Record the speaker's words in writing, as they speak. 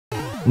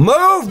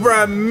Move,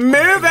 bruh,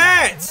 move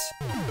it!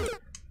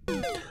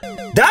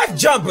 That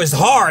jump is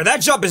hard. That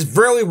jump is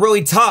really,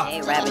 really tough.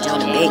 Hey, Ravage on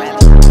the beat.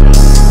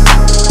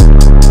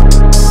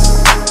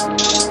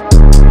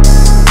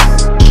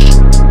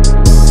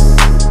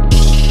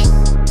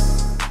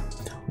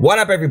 What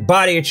up,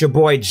 everybody? It's your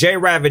boy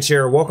Ravage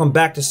here. Welcome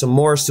back to some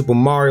more Super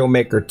Mario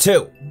Maker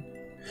 2.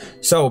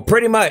 So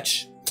pretty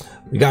much,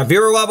 we got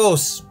viewer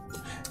levels.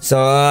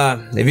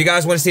 So if you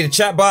guys want to see the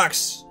chat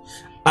box,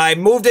 I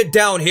moved it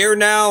down here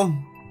now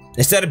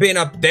instead of being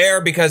up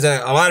there because a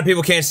lot of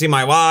people can't see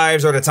my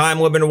lives or the time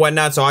limit and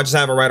whatnot. So I just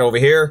have it right over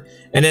here,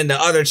 and then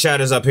the other chat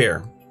is up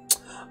here.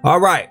 All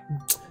right.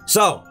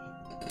 So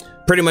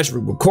pretty much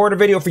record a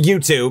video for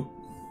YouTube.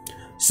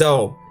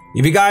 So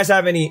if you guys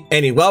have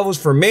any levels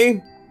for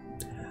me,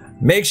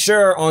 make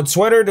sure on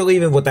Twitter to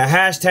leave it with the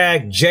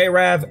hashtag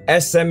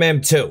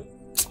JRavSMM2.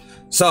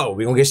 So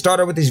we're gonna get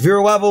started with these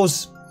viewer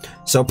levels.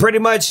 So pretty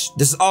much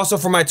this is also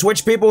for my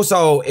Twitch people.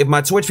 So if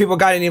my Twitch people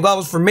got any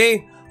levels for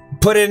me,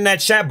 put it in that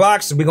chat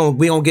box. We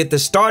gonna get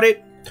this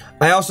started.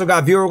 I also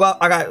got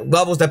I got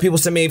levels that people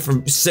submit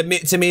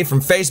to me from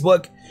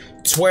Facebook,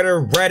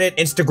 Twitter, Reddit,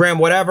 Instagram,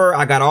 whatever.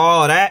 I got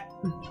all of that.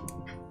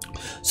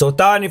 So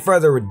without any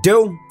further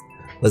ado,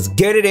 let's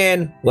get it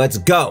in. Let's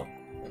go.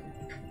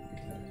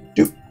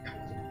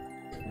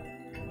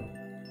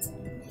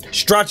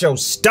 Strut your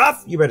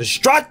stuff. You better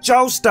strut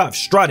your stuff.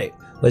 Strut it.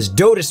 Let's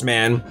do this,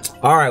 man.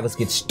 All right, let's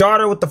get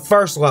started with the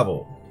first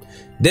level.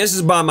 This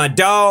is by my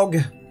dog,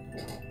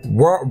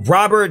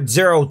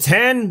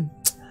 Robert010.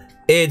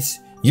 It's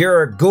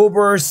your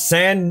Goober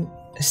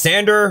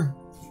Sander.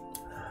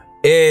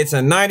 It's a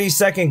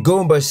 90-second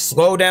Goomba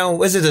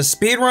slowdown. Is it a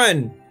speed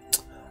run?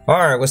 All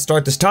right, let's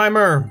start this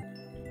timer.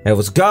 And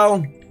let's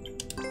go.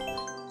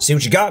 See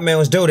what you got, man.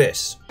 Let's do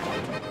this.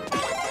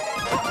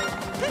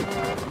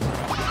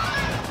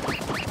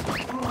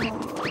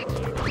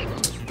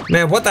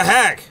 Man, what the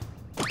heck?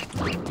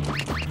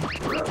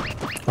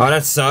 Oh,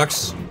 that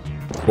sucks.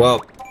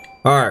 Well,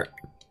 alright.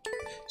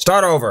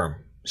 Start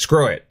over.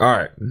 Screw it.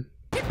 Alright.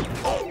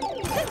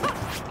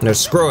 No,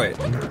 screw it.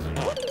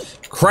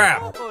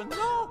 Crap.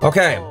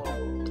 Okay.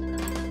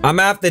 I'm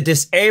gonna have to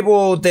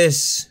disable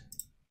this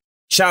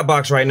chat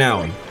box right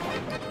now.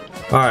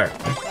 Alright.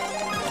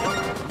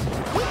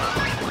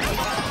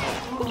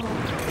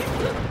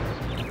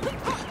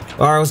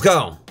 Alright, let's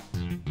go.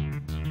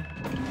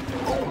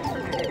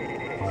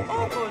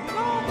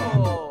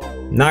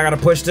 Now I gotta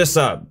push this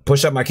up.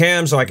 Push up my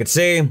cam so I can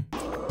see.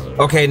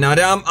 Okay, now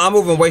I'm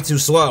moving way too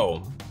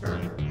slow.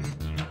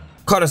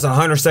 Caught us a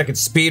 100-second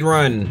speed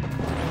run.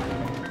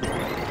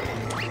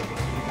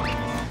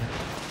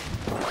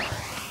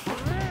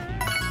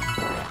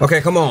 Okay,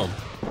 come on.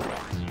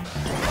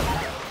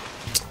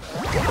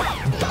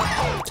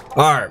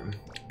 Alright.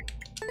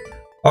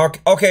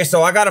 Okay,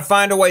 so I gotta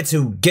find a way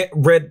to get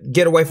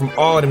away from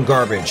all of them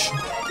garbage.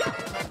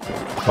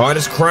 All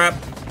this crap.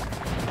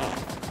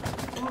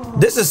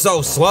 This is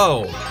so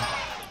slow.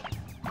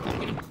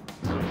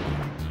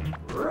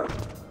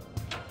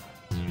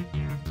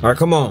 All right,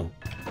 come on.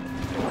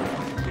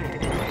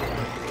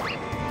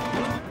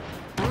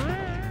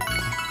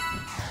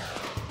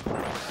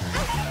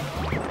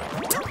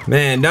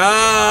 Man,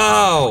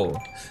 no!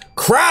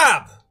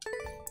 Crap!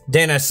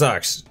 Damn, that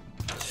sucks.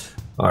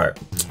 All right,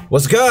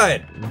 what's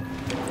good?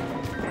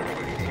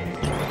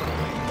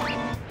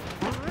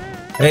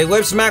 Hey,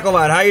 Lip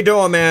Smackalot, how you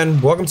doing,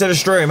 man? Welcome to the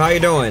stream. How you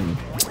doing?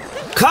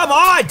 Come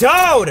on,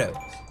 dude!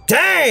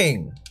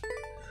 Dang!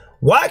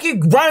 Why I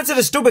keep running to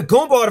the stupid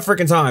Goomba all the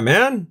freaking time,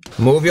 man?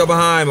 Move your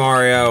behind,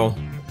 Mario.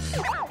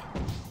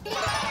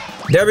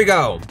 There we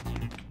go.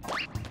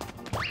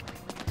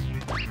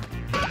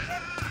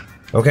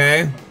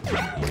 Okay.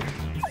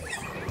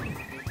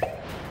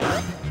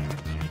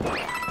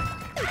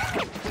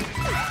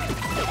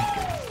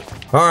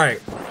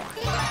 Alright.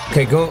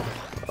 Okay, go.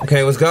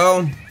 Okay, let's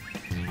go.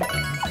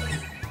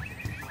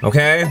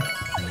 Okay.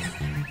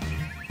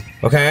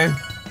 Okay.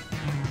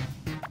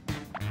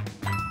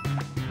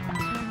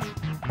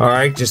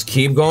 Alright, just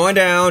keep going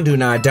down. Do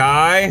not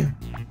die.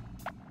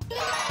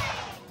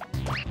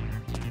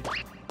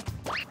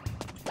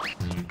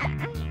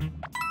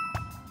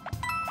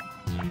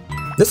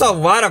 There's a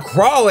lot of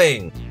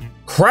crawling.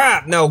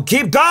 Crap, no,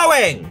 keep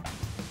going.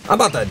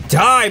 I'm about to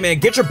die, man.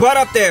 Get your butt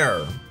up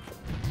there.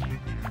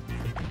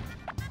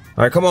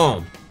 Alright, come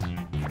on.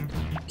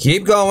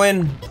 Keep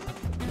going.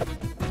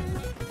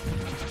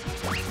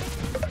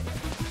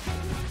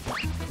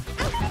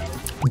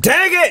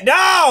 Dang it,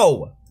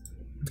 no!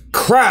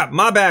 Crap,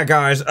 my bad,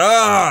 guys.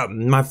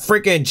 My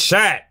freaking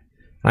chat.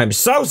 I'm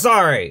so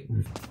sorry.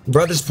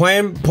 Brother's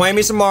playing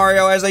me some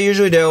Mario as I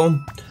usually do.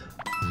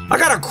 I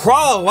gotta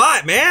crawl a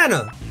lot,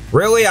 man.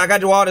 Really? I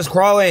gotta do all this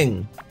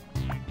crawling.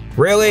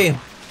 Really?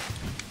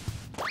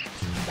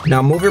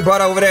 Now move your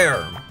butt over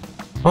there.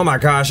 Oh my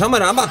gosh, I'm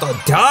about to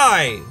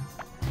die.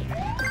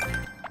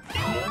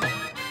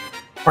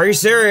 Are you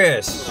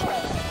serious?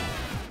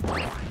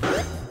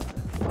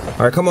 All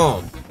right, come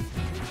on.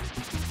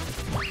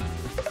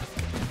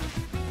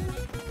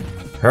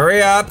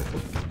 Hurry up.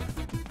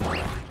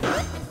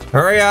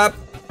 Hurry up.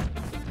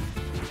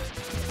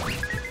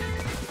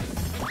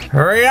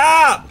 Hurry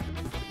up.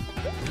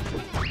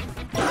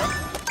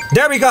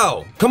 There we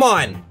go. Come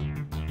on.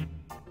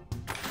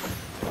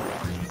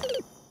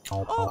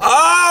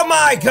 Oh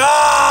my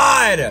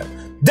God.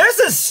 This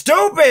is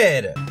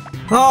stupid.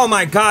 Oh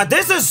my God.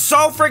 This is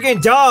so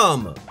freaking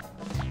dumb.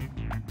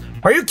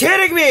 Are you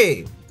kidding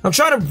me? I'm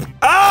trying to.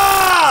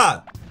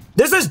 Ah!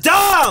 This is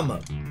dumb.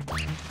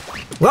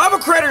 Lava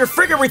Crater, you're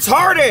freaking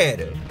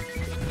retarded.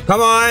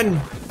 Come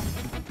on.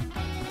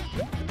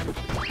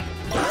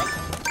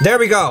 There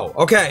we go.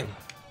 Okay.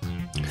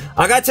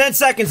 I got 10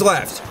 seconds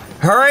left.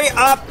 Hurry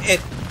up and...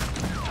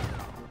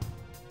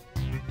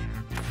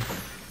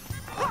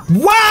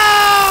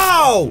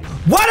 Wow!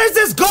 What is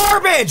this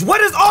garbage?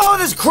 What is all of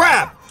this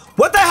crap?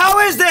 What the hell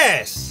is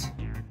this?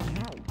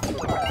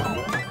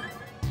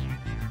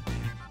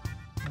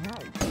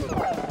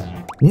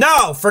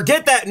 No,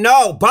 forget that.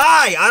 No,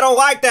 bye. I don't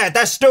like that.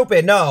 That's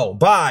stupid. No,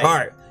 bye. All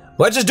right,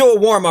 let's just do a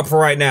warm-up for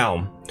right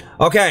now.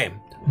 Okay,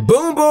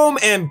 Boom Boom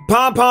and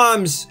Pom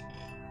Poms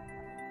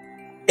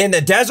in the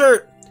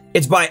Desert.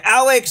 It's by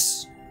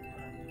Alex.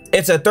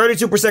 It's a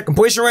 32%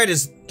 completion rate.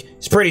 It's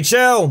pretty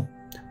chill.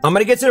 I'm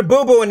gonna get to the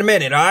Boo Boo in a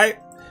minute, all right?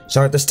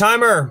 Start this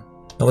timer.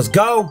 Now let's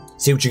go.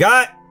 See what you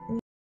got.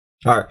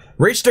 All right,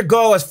 reach the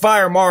goal as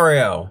Fire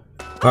Mario.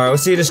 All right,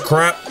 let's see this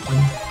crap.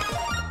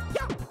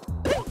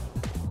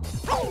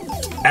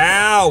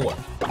 Ow!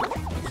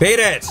 Beat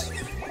it!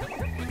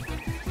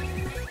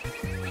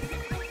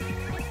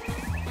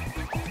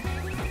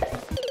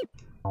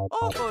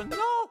 Oh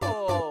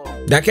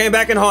no! That came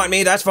back and haunt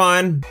me, that's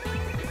fine.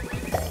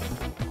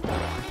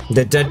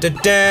 Da da da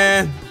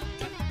da.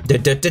 Da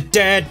da da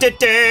da da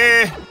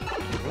da.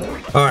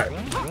 Alright.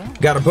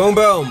 Got a Boom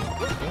Boom.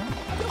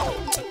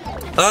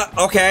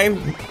 Okay.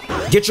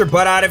 Get your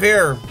butt out of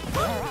here.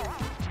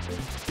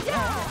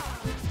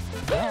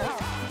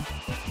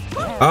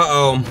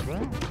 Uh-oh.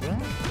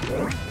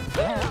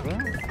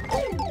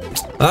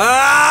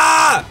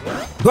 Ah!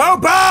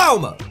 Boom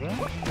Boom!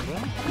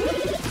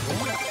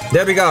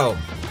 There we go.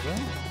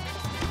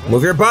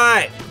 Move your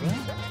butt.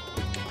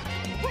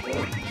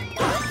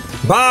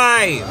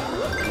 Bye.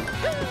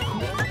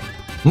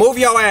 Move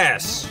your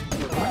ass.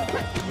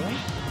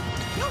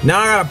 Now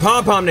I got a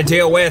Pom Pom to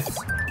deal with.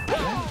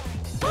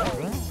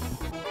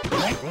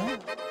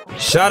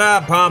 Shut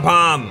up, Pom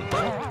Pom.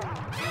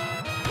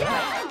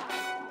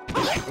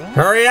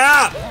 Hurry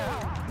up.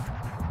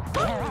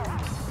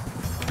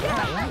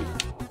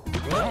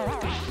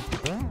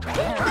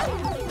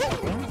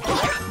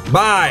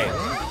 Bye.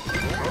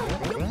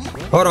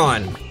 Hold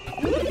on.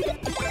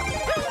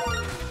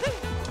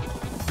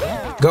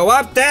 Go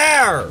up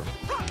there.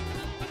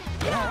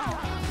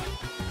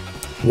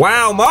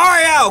 Wow,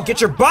 Mario, get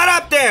your butt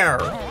up there.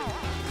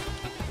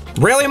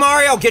 Really,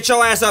 Mario? Get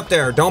your ass up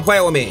there. Don't play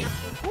with me.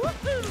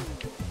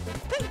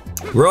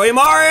 Really,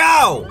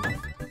 Mario?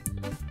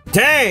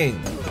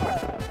 Dang.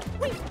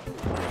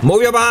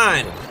 Move your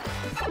behind.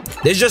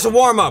 This is just a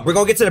warm-up. We're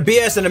gonna get to the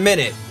BS in a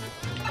minute.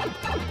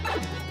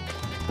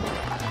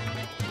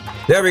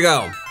 There we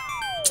go.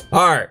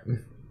 Alright.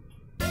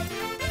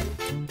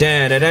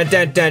 Da da da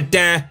da da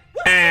da.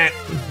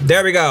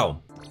 There we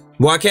go.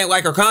 Well, I can't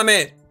like or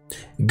comment.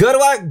 Good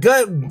luck,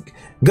 good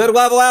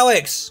level,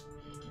 Alex.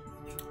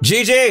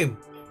 GG.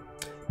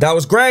 That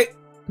was great.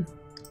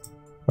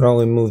 I'll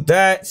only move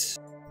that.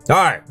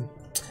 Alright.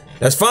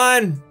 That's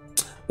fine.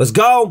 Let's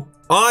go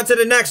on to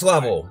the next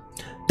level.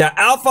 The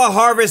Alpha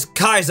Harvest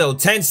Kaizo,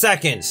 10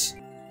 seconds.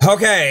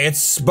 Okay,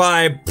 it's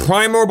by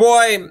Primer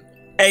Boy,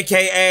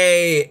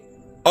 aka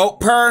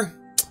Oatper.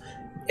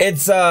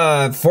 It's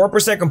a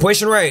 4%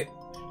 completion rate.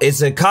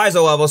 It's a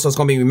Kaizo level, so it's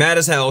gonna be mad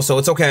as hell, so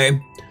it's okay.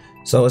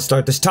 So let's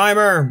start this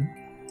timer.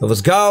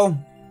 Let's go.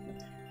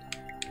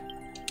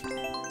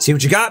 See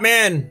what you got,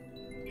 man.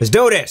 Let's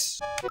do this.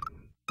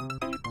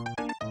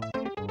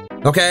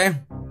 Okay.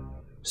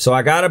 So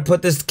I gotta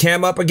put this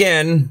cam up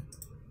again.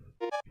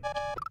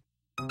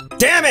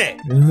 Damn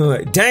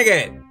it! Dang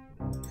it!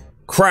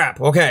 Crap,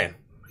 okay.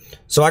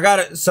 So I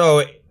gotta,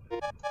 so...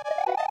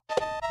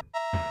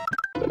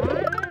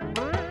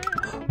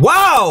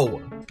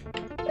 Wow!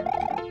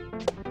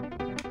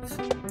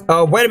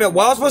 Oh, wait a minute,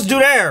 what was I supposed to do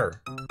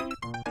there?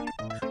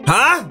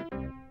 Huh?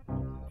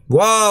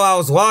 Whoa, I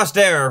was lost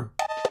there.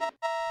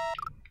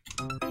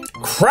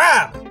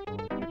 Crap!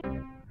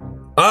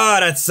 Oh,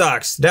 that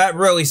sucks. That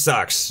really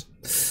sucks.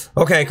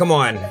 Okay, come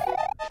on.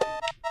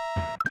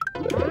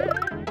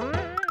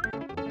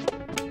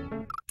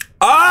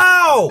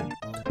 Oh!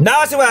 Now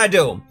I see what I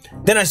do.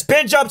 Then I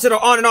spin jump to the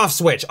on and off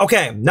switch.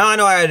 Okay, now I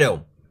know what I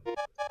do.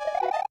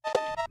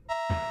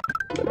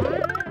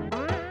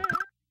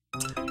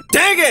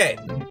 Dang it!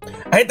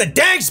 I hit the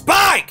dang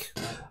spike!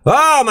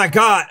 Oh my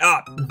god.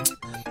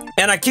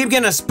 And I keep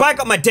getting a spike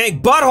up my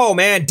dang butthole,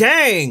 man.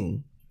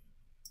 Dang.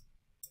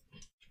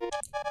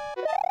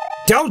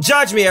 Don't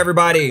judge me,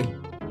 everybody.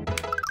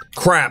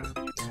 Crap.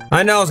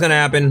 I know it's gonna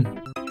happen.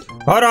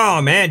 Hold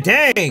on, man.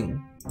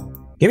 Dang.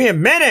 Give me a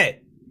minute.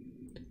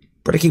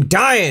 But I keep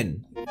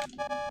dying.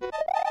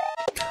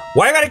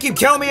 Why you gotta keep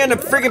killing me in the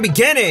freaking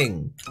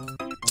beginning?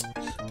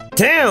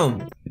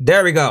 Damn.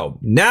 There we go.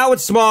 Now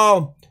it's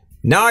small.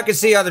 Now I can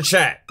see other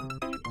chat.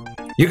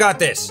 You got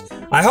this.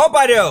 I hope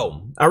I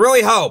do. I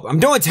really hope. I'm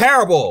doing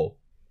terrible.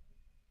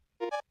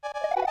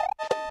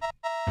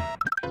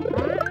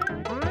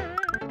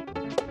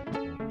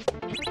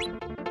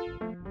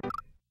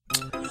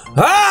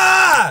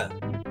 Ah!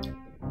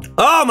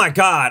 Oh my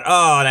god.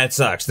 Oh, that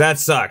sucks. That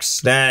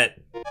sucks. That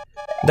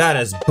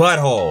is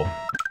butthole.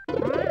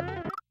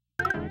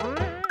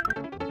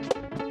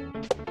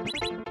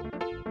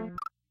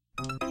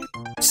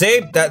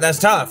 See? That's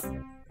tough.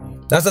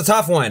 That's a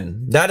tough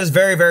one. That is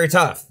very, very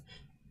tough.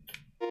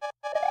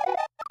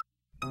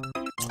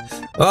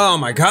 Oh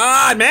my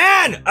god,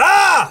 man!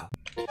 Ah!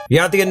 You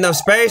have to get enough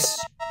space.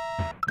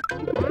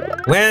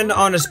 Land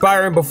on the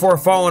spire before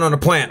falling on the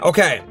plant.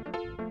 Okay.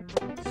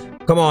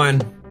 Come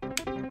on.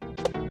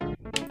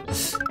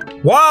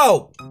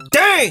 Whoa!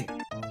 Dang!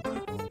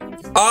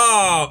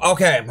 Oh,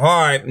 okay.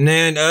 Alright,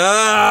 man.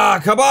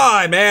 Come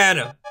on,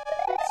 man.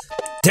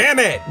 Damn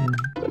it!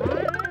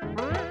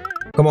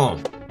 Come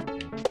on.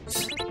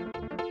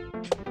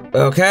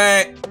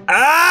 Okay.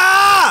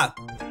 Ah!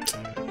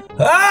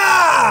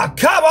 Ah!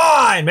 Come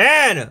on,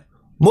 man!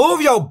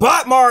 Move your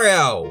butt,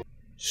 Mario!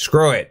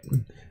 Screw it.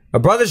 My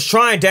brother's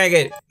trying, dang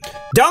it.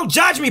 Don't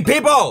judge me,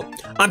 people!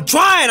 I'm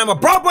trying! I'm a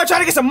broke boy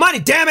trying to get some money,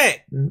 damn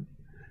it!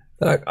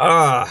 Like,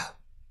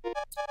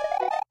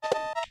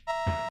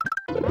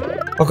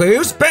 Okay,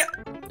 who's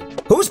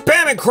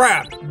spamming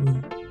crap?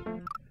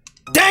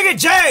 Dang it,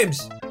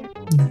 James!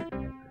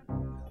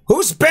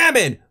 Who's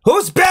spamming?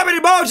 Who's spamming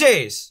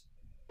emojis?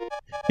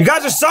 You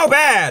guys are so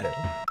bad!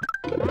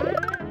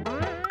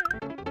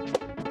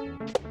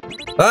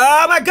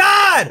 Oh my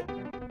god!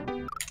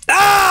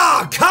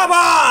 Ah, come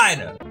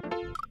on!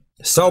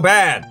 So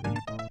bad.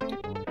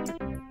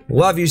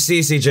 Love you,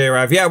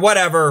 CCJ-Rev. Yeah,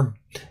 whatever.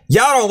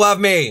 Y'all don't love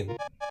me. What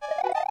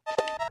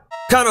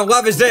kind of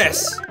love is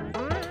this?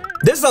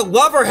 This is a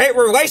love or hate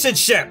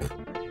relationship.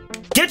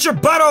 Get your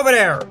butt over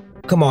there.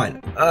 Come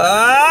on.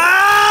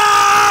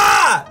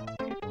 Ah!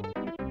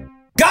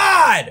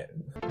 God!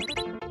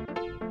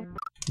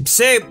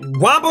 Say,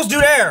 Wombles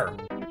do there.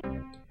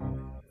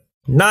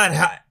 Not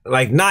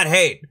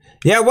hate.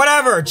 Yeah,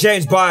 whatever,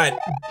 James Bond.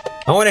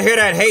 I want to hear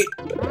that hate.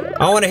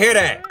 I want to hear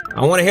that.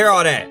 I want to hear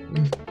all that.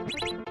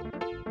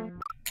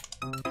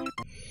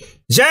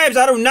 James,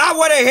 I do not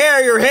want to hear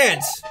your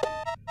hints.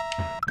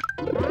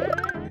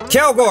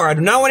 Kilgore, I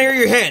do not want to hear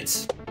your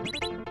hints.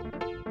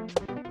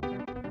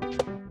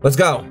 Let's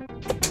go.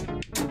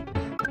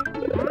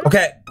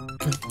 Okay.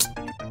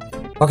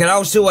 Okay, that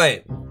was too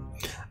late.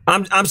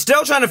 I'm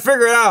still trying to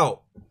figure it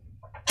out.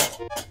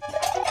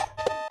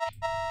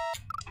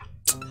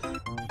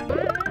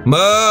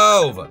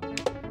 Move.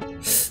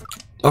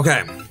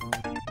 Okay.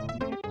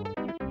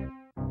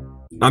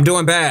 I'm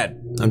doing bad.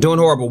 I'm doing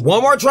horrible.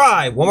 One more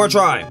try. One more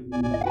try.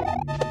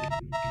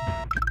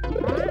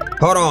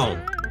 Hold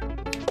on.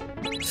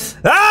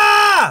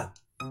 Ah!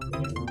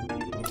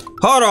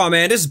 Hold on,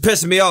 man. This is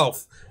pissing me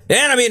off.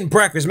 And I'm eating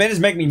breakfast, man. This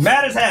is making me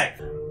mad as heck.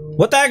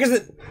 What the heck is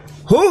it?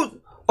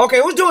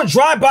 Okay, who's doing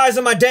drive-bys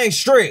on my dang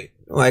street?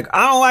 Like,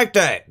 I don't like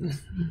that.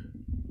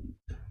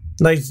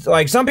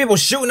 Like some people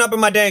shooting up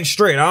in my dang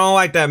street. I don't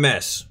like that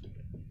mess.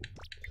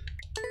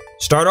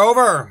 Start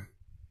over.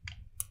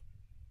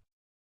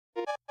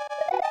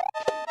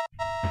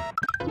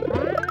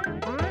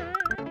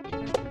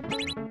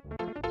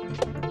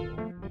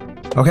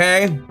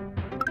 Okay.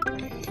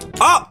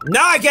 Oh,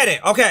 now I get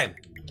it. Okay.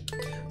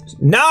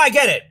 Now I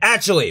get it,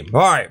 actually.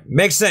 Alright,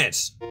 makes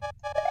sense.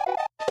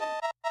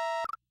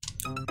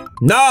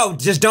 No,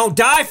 just don't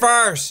die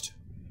first.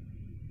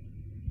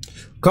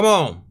 Come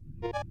on.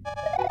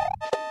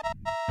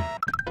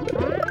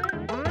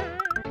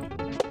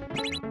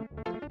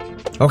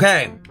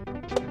 Okay.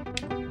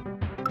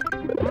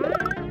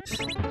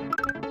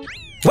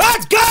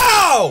 Let's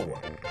go!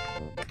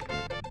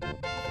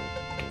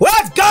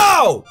 Let's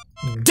go!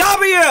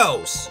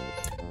 W's!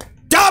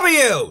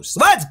 W's!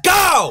 Let's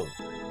go!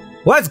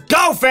 Let's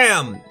go,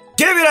 fam!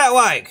 Give me that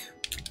like!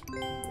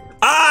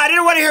 I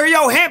didn't want to hear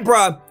your hint,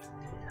 bruh.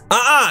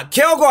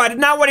 Kilgore, I did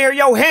not want to hear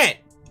your hint.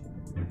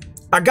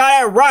 I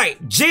got it right.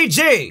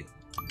 GG.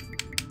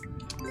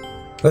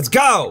 Let's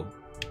go.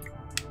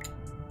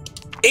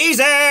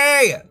 Easy!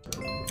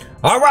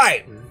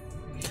 Alright.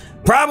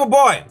 Primal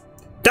Boy,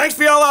 thanks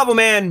for your level,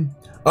 man.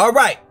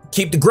 Alright,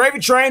 keep the gravy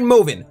train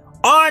moving.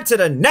 On to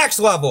the next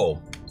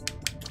level.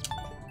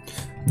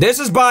 This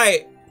is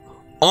by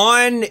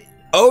On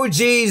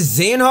OG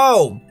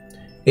Zinho.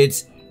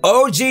 It's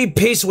OG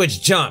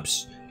P-Switch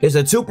Jumps. It's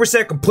a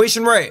 2%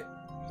 completion rate.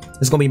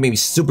 It's gonna be maybe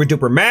super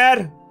duper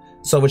mad.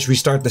 So let's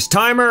restart this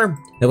timer.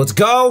 And let's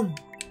go.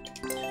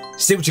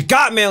 See what you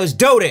got, man. Let's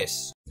do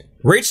this.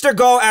 Reach their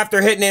goal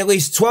after hitting at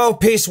least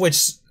 12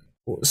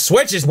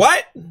 switches.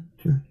 What?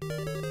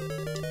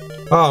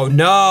 Oh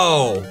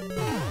no.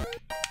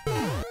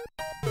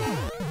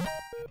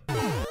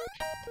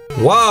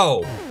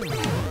 Whoa.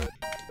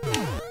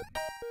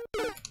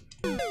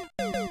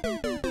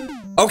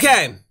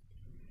 Okay.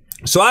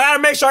 So I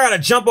gotta make sure I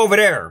gotta jump over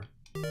there.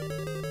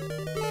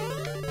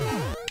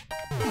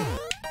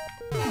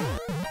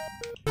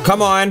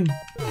 Come on.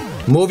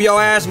 Move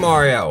your ass,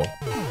 Mario.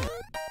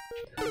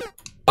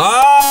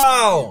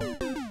 Oh!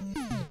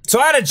 So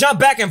I had to jump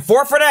back and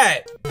forth for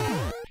that.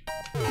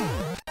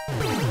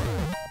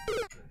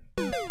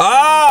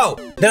 Oh!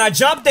 Then I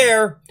jump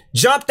there,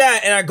 jump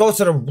that, and I go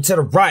to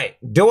the right.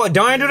 Don't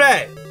I do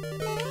that?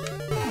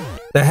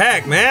 The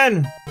heck,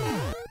 man?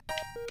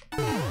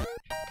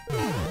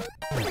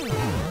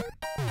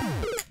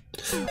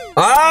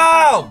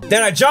 Oh!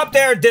 Then I jump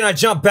there, then I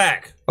jump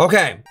back.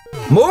 Okay.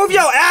 Move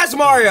your ass,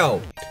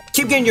 Mario!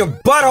 Keep getting your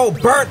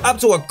butthole burnt up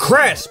to a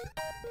crisp.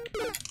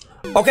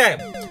 Okay.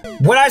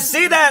 When I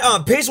see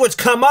that P-switch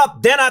come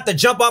up, then I have to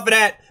jump off of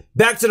that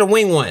back to the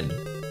wing one.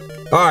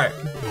 Alright.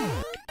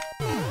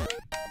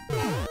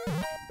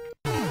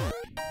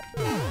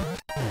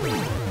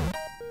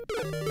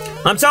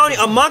 I'm telling you,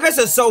 Among Us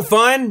is so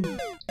fun.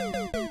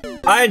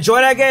 I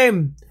enjoy that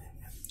game.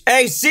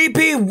 Hey,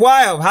 CP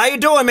Wild, how you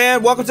doing,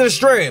 man? Welcome to the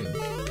stream.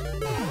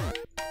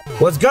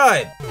 What's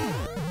good?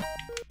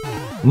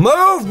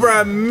 Move,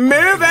 bruh,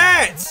 move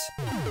it!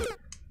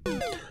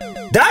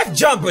 That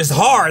jump is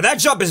hard. That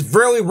jump is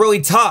really,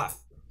 really tough.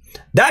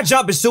 That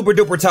jump is super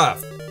duper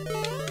tough.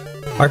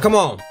 Alright, come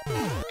on.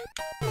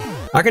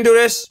 I can do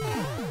this.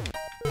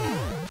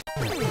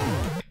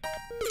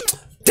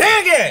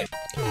 Dang it!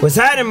 What's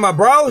happening, my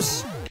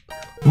bros?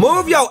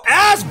 Move your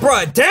ass,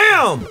 bruh,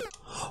 damn!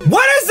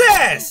 What is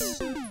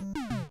this?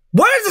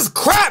 What is this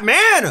crap,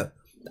 man?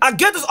 I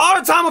get this all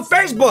the time on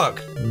Facebook.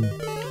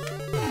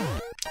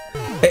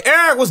 Hey,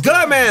 Eric, what's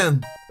good,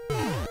 man?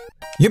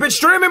 You been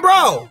streaming,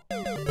 bro?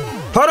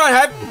 Hold on,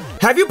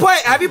 have you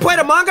played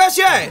Among Us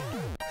yet?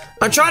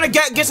 I'm trying to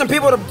get some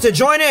people to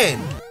join in.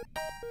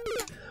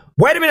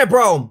 Wait a minute,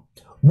 bro.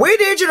 We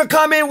need you to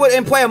come in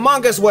and play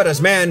Among Us with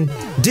us, man.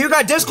 Do you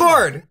got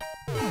Discord?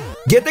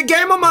 Get the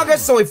game Among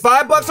Us. It's only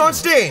 $5 on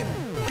Steam.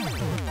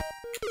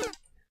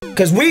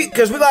 Cause we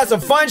got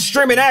some fun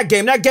streaming that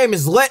game. That game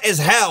is lit as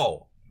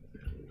hell.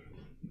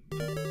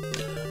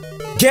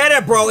 Get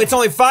it, bro. It's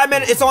only 5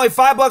 minutes. It's only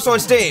 $5 on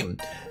Steam.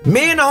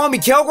 Me and the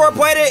homie Kilgore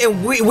played it,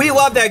 and we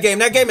love that game.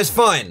 That game is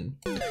fun.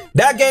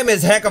 That game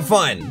is hecka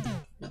fun.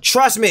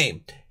 Trust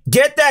me.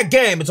 Get that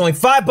game. It's only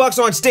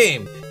 $5 on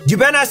Steam. You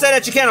better not say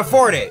that you can't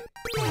afford it.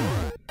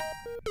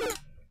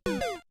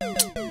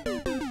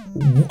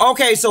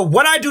 Okay, so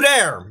what I do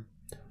there?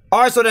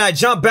 Alright, so then I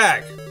jump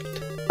back.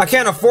 I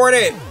can't afford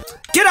it.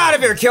 Get out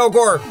of here,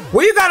 Kilgore.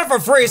 Well, you got it for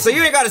free, so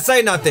you ain't gotta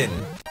say nothing.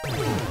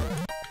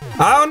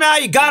 Oh, no,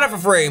 you got it for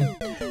free.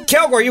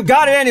 Kilgore, you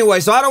got it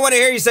anyway, so I don't want to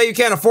hear you say you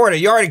can't afford it.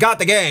 You already got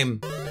the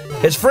game.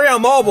 It's free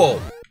on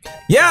mobile.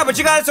 Yeah, but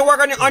you got it to work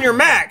on your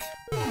Mac.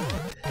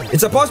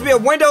 It's supposed to be a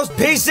Windows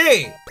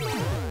PC.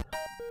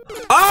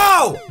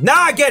 Oh, now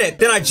I get it.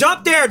 Then I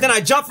jump there, then I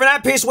jump from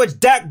that P-switch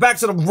back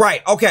to the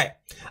right. Okay,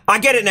 I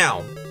get it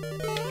now.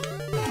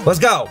 Let's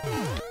go.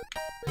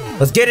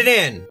 Let's get it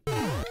in.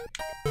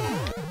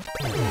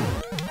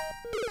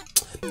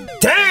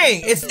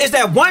 Dang, it's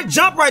that one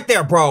jump right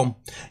there, bro.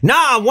 Nah,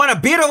 I want to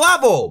beat a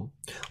level.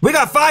 We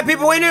got 5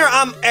 people in here.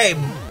 I'm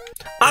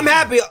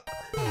happy.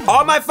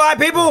 All my 5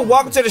 people,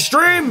 welcome to the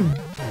stream.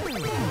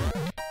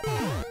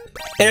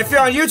 And if you're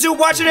on YouTube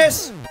watching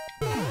this,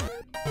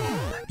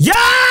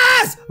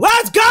 yes!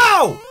 Let's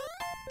go!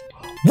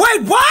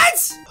 Wait,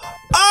 what?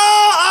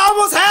 Oh, I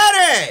almost had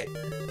it.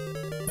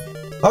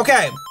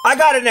 Okay, I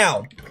got it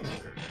now.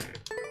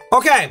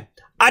 Okay,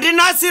 I did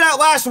not see that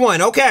last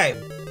one.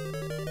 Okay.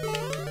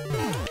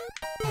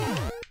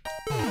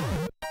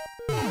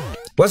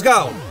 Let's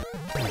go.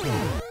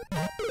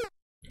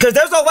 Because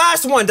there's the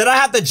last one that I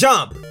have to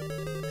jump.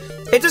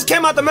 It just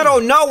came out the middle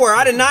of nowhere.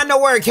 I did not know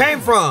where it came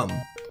from.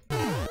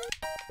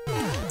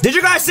 Did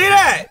you guys see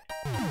that?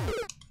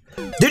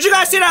 Did you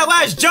guys see that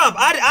last jump?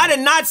 I did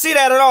not see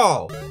that at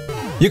all.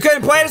 You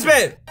couldn't play this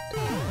bit.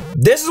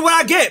 This is what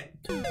I get.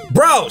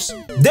 Bros,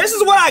 this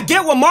is what I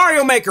get with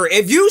Mario Maker.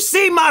 If you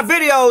see my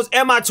videos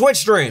and my Twitch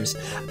streams,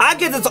 I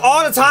get this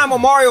all the time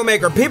with Mario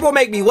Maker. People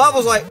make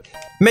levels like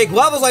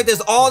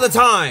this all the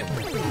time.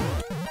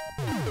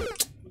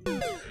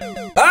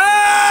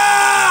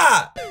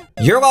 Ah!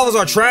 Your levels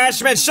are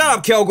trash, man. Shut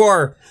up,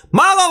 Kilgore.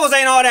 My levels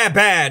ain't all that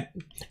bad.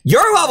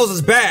 Your levels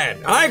is bad.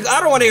 I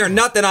don't want to hear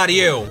nothing out of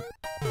you.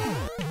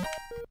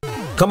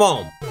 Come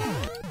on.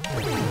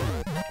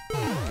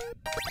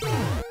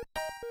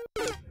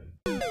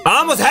 I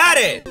almost had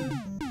it.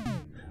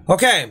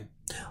 Okay.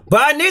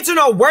 But I need to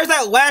know, where's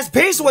that last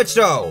P-switch,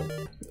 though?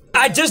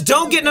 I just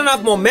don't get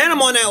enough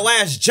momentum on that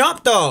last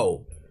jump,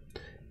 though.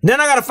 Then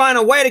I gotta find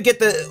a way to get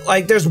the,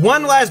 like, there's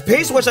one last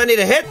P-switch I need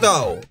to hit,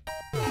 though.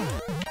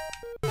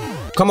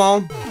 Come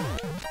on.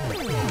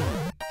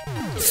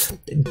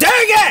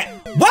 Dang it!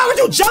 Why would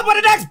you jump on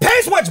the next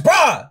P-switch,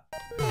 bruh?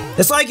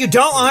 It's like you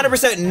don't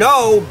 100%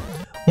 know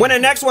when the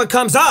next one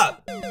comes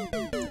up.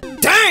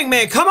 Dang,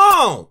 man, come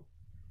on!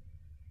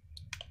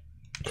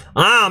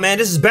 Ah, man,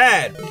 this is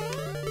bad.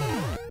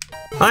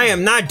 I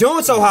am not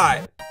doing so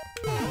hot.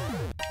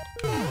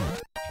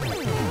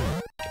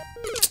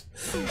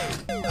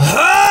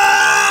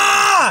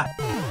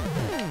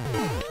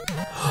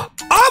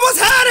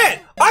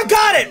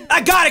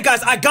 got it,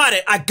 guys. I got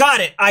it. I got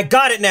it. I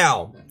got it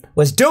now.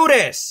 Let's do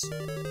this.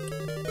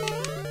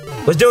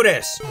 Let's do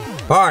this.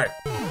 All right.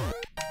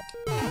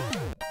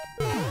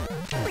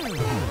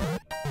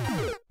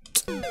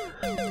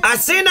 I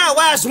seen that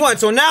last one,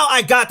 so now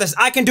I got this.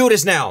 I can do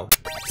this now.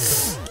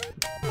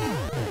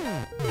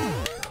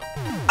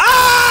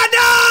 Ah,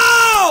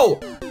 no!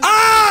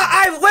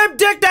 Ah, I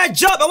lip-dicked that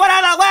jump. I would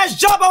have had that last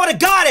jump, I would have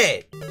got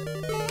it.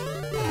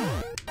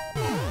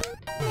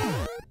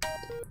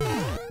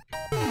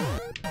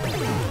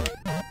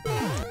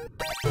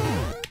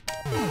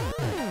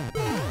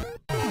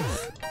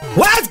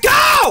 Let's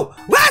go!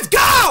 Let's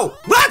go!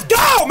 Let's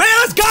go, man!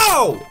 Let's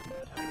go!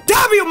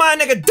 W, my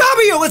nigga,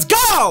 W, let's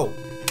go!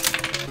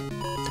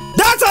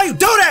 That's how you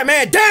do that,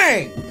 man,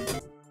 dang!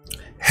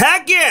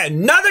 Heck yeah,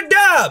 another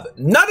dub,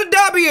 another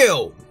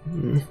W!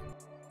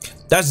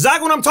 That's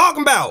exactly what I'm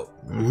talking about.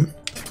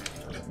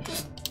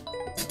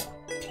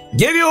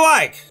 Give you a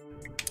like.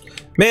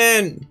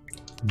 Man,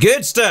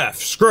 good stuff,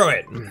 screw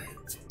it.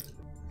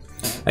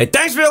 Hey,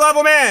 thanks for your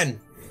level, man.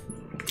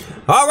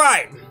 All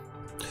right.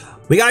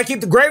 We gotta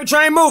keep the gravy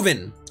train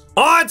moving.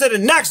 On to the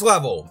next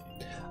level.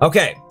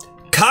 Okay,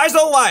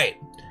 Kaizo Light,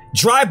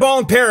 Dry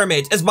Bone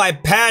Pyramids. It's by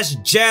Pash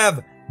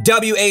Jev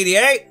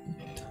W88.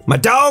 My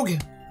dog.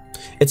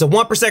 It's a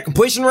 1%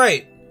 completion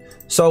rate.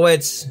 So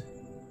let's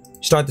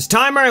start this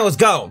timer and let's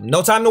go.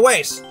 No time to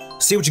waste.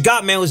 See what you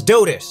got, man. Let's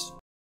do this.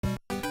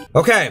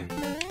 Okay.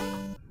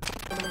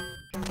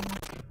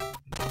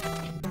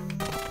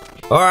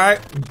 All right.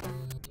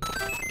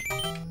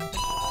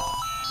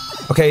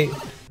 Okay.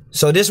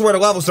 So this is where the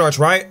level starts,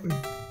 right?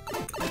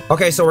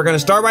 Okay, so we're gonna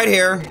start right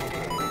here.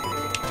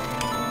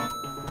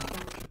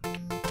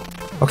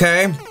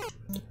 Okay.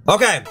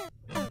 Okay.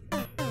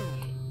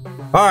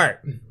 Alright.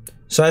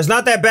 So it's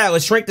not that bad.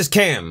 Let's shrink this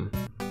cam.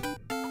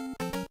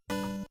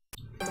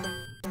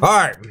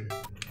 Alright.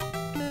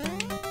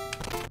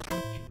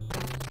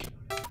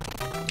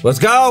 Let's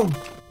go.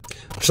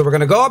 So we're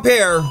gonna go up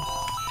here.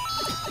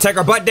 Take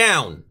our butt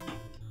down.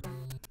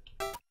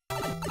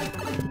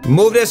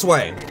 Move this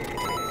way.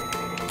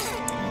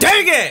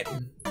 Dang it!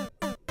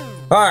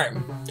 Alright.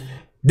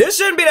 This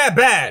shouldn't be that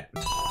bad.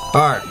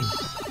 Alright.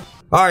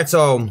 Alright,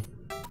 so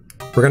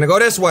we're gonna go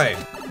this way.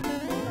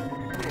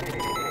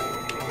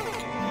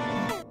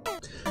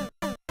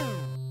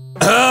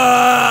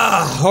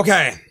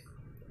 Okay.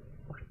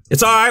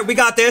 It's alright, we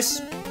got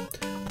this.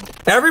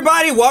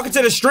 Everybody, welcome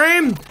to the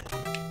stream.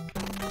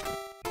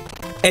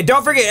 And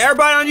don't forget,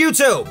 everybody on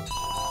YouTube,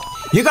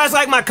 you guys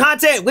like my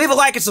content, leave a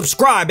like and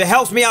subscribe. It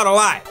helps me out a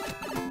lot.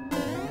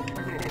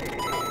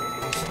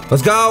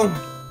 Let's go.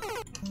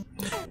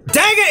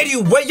 Dang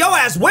it, your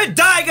ass went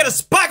die, gonna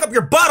spike up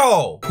your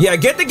butthole. Yeah,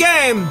 get the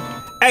game.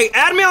 Hey,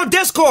 add me on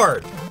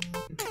Discord.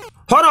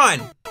 Hold on.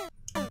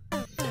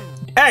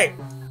 Hey,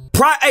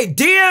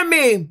 DM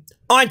me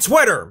on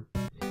Twitter.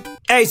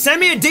 Hey,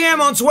 send me a DM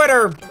on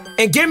Twitter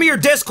and give me your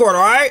Discord,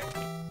 alright?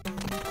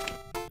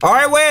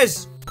 Alright,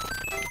 Wiz.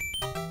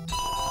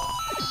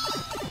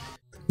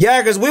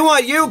 Yeah, because we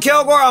want you,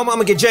 Kilgore. I'm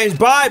gonna get James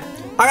Bond.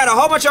 I got a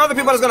whole bunch of other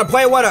people that's gonna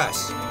play with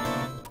us.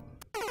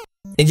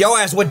 And yo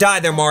ass would die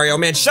there, Mario.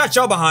 Man, shut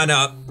your behind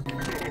up.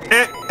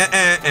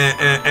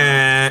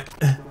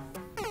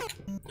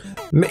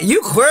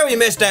 You clearly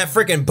missed that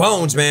freaking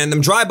bones, man.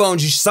 Them dry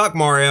bones, you suck,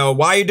 Mario.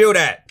 Why you do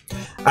that?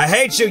 I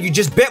hate you. You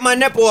just bit my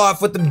nipple off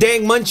with them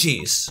dang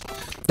munchies.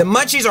 The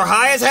munchies are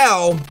high as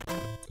hell.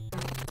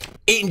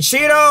 Eating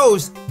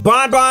Cheetos,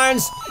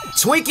 bonbons,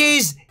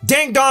 Twinkies,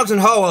 ding dongs,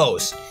 and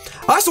ho-hos.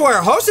 I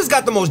swear, Hostess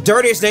got the most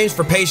dirtiest names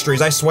for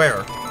pastries, I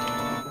swear.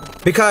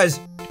 Because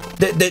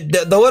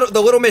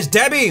the little Miss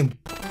Debbie,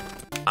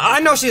 I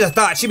know she's a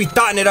thought. She be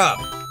thoughting it up.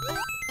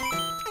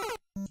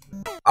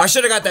 I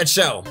should have got that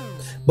show.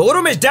 But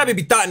little Miss Debbie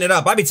be thoughting it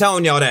up. I be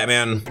telling y'all that,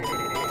 man.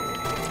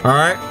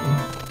 Alright.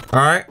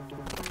 Alright.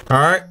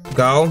 Alright.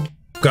 Go.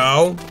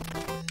 Go.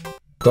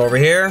 Go over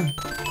here.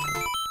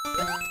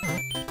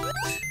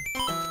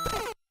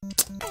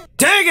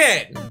 Dang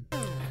it!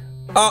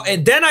 Oh,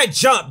 and then I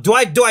jump. Do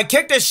I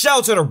kick this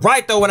shell to the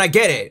right though when I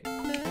get it?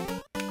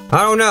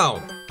 I don't know.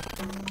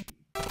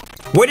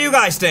 What do you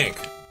guys think?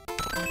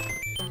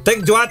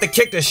 Do I have to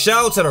kick the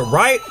shell to the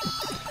right?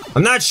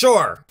 I'm not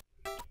sure.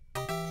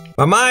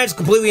 My mind's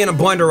completely in a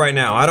blender right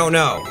now. I don't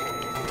know.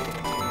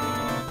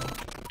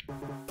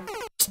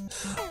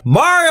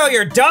 Mario,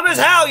 you're dumb as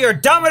hell. You're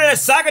dumber than a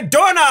sack of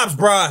doorknobs,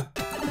 bruh.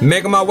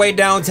 Making my way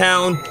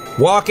downtown,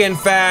 walking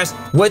fast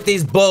with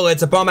these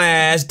bullets up on my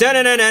ass.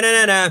 I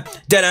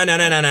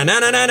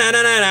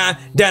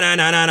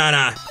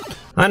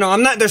know,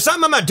 I'm not, there's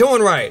something I'm not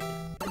doing right.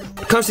 When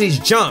it comes to these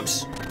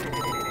jumps.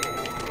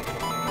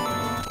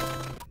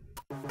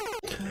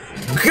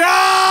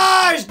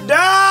 Gosh,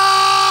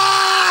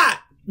 nah!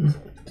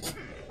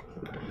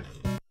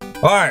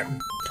 Alright.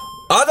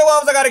 Other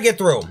levels I gotta get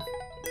through.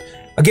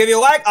 I'll give you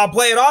a like, I'll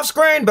play it off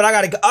screen, but I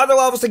got other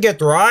levels to get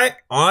through, alright?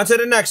 On to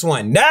the next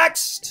one.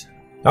 Next!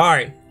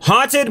 Alright.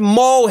 Haunted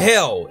Mole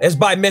Hill is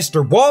by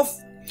Mr.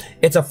 Wolf.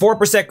 It's a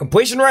 4%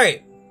 completion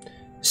rate.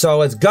 So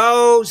let's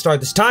go, start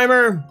this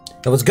timer,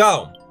 and let's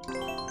go.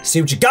 See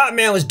what you got,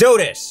 man. Let's do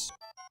this.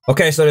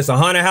 Okay, so this is a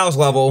haunted house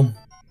level.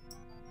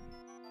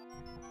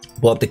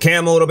 Blow up the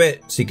cam a little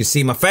bit so you can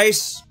see my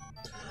face.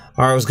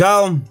 All right, let's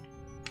go.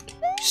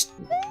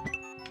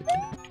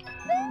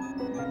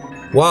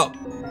 Whoa.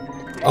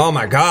 Oh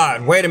my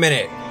God, wait a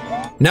minute.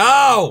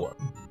 No!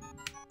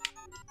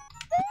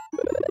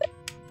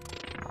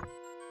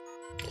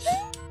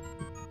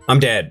 I'm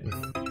dead.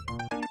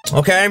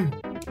 Okay.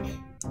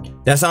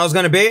 That's how it's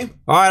gonna be?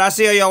 Alright, I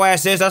see how your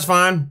ass is, that's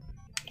fine.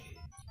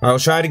 Alright,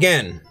 let's try it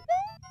again.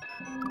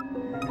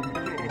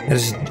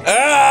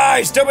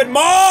 Stupid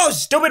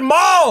moles! Stupid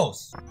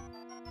moles!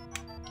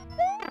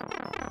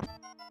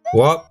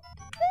 Whoop.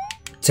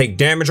 Take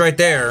damage right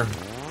there.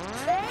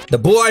 The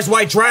blue eyes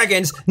white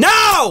dragons.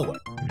 No!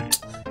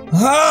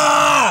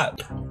 Ah!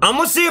 I'm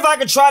gonna see if I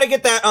can try to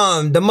get that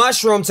the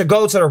mushroom to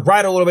go to the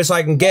right a little bit so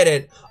I can get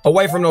it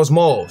away from those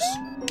moles.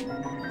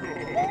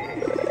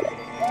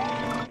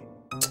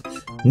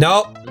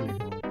 Nope.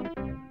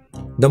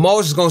 The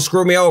mole's just gonna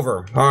screw me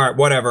over. Alright,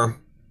 whatever.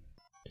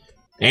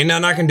 Ain't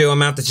nothing I can do. I'm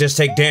gonna have to just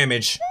take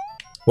damage.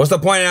 What's the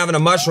point of having a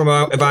mushroom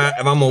if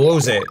I'm gonna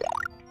lose it?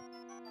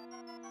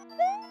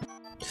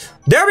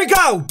 There we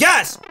go!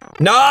 Yes!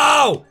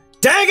 No!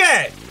 Dang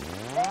it!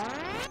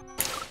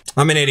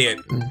 I'm an idiot.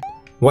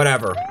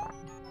 Whatever.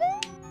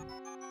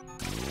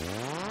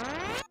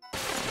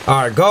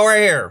 Alright, go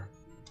right here.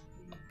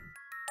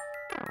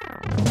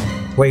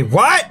 Wait,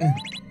 what?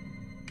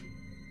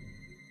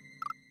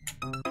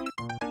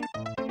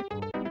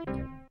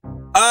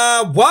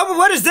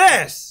 What is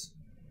this?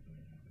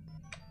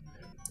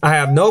 I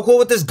have no clue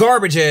what this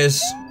garbage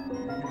is.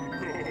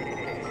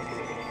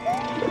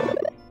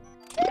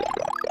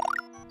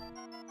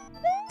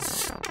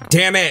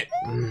 Damn it.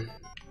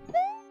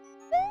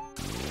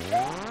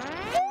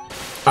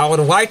 I would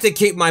like to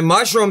keep my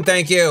mushroom,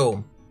 thank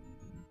you.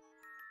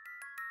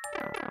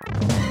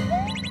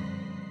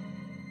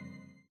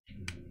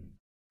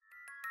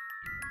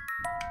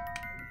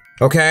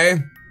 Okay.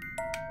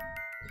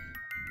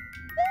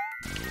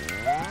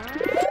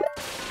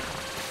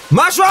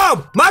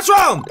 Mushroom!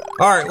 Mushroom!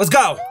 Alright, let's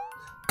go.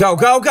 Go,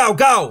 go, go,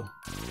 go.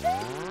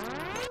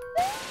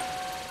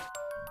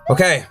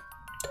 Okay.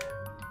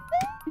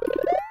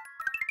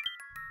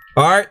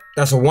 Alright,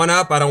 that's a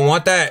 1-up. I don't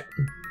want that.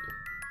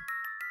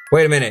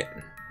 Wait a minute.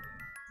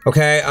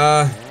 Okay,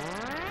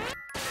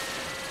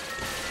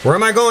 where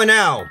am I going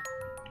now?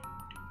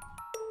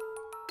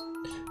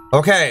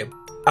 Okay,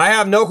 I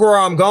have no clue where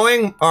I'm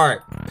going.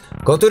 Alright,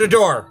 go through the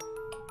door.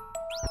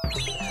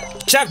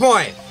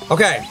 Checkpoint!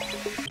 Okay.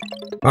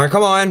 Alright,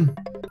 come on.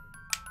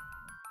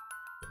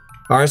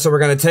 Alright, so we're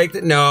gonna take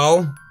the-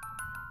 No!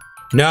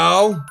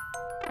 No!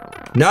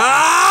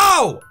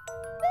 No!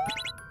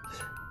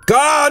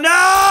 Go!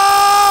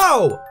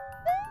 No!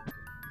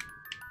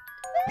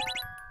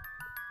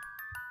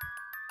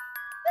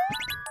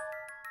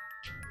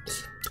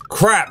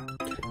 Crap.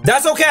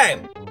 That's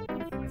okay.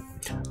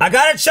 I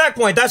got a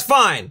checkpoint. That's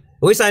fine.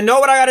 At least I know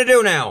what I gotta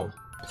do now.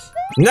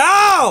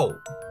 No!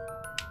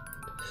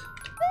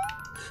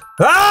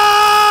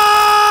 Ah!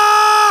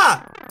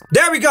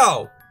 There we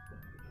go.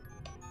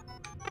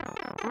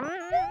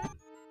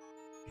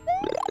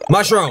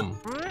 Mushroom.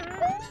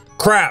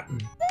 Crap.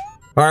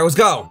 All right, let's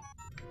go.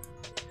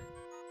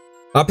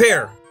 Up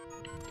here.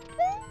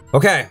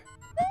 Okay.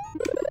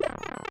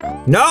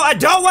 No, I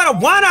don't want to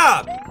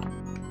 1-up.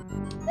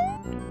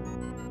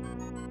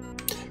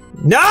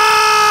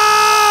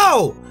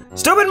 No!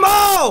 Stupid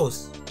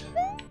moles!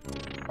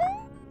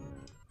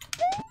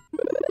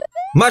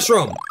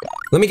 Mushroom.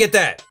 Let me get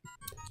that.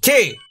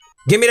 Key.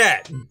 Give me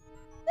that.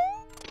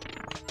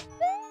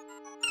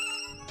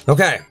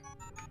 Okay.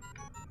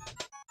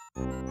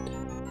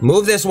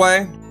 Move this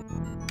way.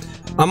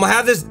 I'm gonna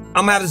have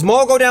this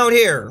mole go down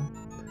here.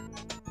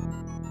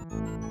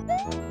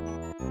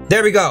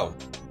 There we go.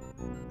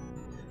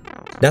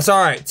 That's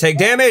all right. Take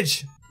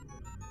damage.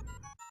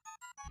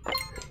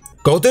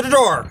 Go through the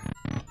door.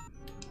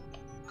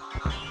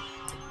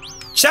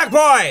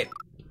 Checkpoint.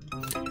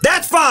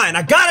 That's fine.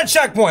 I got a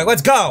checkpoint.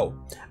 Let's go.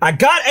 I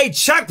got a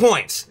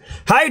checkpoint.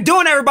 How you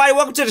doing, everybody?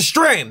 Welcome to the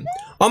stream.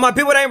 All my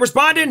people that ain't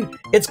responding,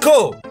 it's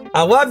cool.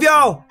 I love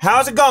y'all.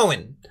 How's it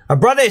going? My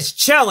brother is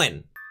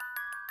chilling.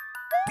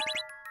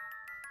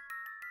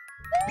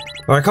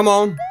 All right, come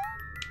on.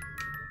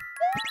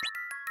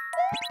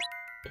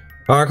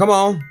 All right, come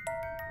on.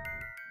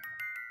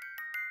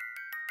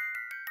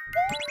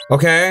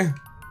 Okay.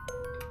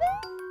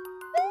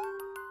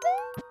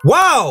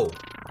 Whoa!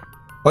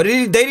 Oh,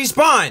 they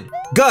despawned.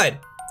 Good.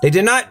 They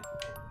did not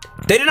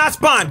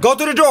spawn. Go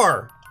through the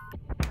door.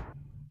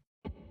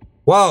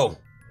 Whoa.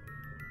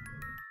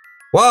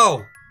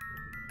 Whoa.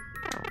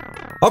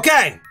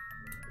 Okay.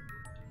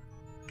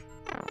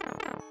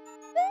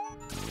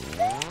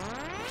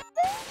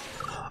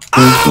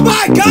 Oh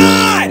my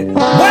God!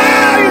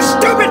 Wow, you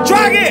stupid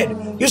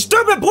dragon! You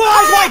stupid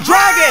blue-eyes white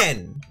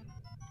dragon!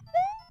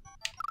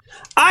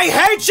 I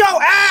hate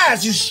your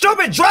ass, you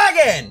stupid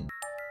dragon!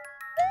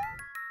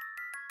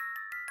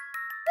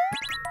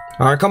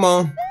 Alright, come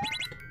on.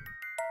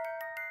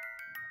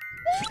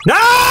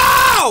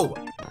 No!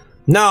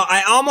 No,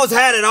 I almost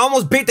had it. I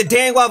almost beat the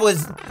dang level. It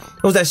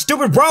was that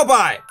stupid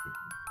robot.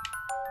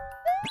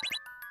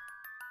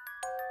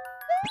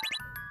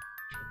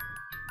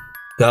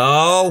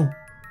 Go.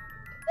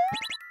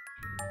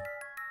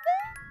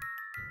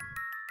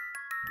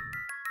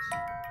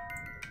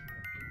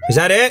 Is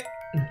that it?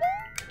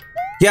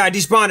 Yeah, I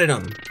despawned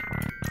him.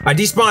 I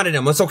despawned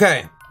him. It's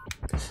okay.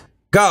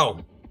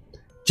 Go.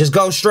 Just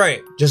go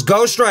straight. Just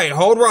go straight.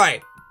 Hold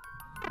right.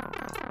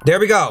 There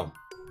we go.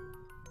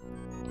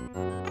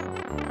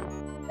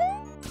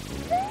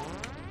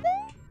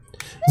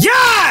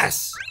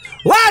 Yes!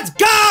 Let's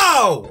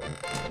go!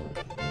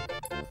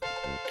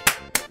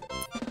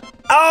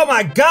 Oh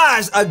my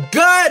gosh, a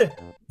good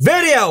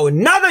video.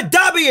 Another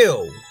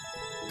W.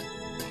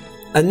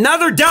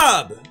 Another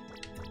dub.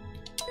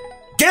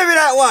 Give it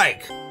that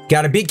like.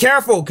 Gotta be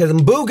careful, because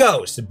I'm Boo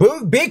Ghost.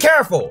 Be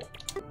careful.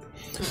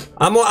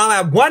 I'll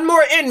have one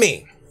more in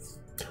me.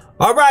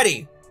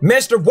 Alrighty,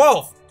 Mr.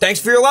 Wolf. Thanks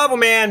for your level,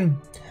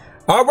 man.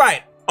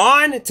 Alright,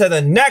 on to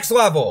the next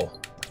level.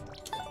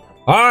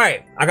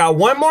 Alright, I got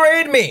one more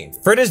in me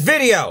for this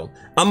video.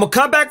 I'm gonna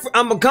come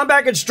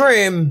back and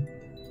stream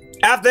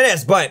after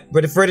this, but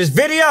for this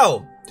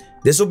video,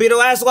 this will be the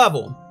last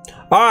level.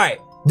 Alright,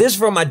 this is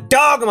from my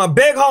dog and my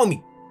big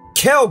homie,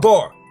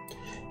 Kilgore.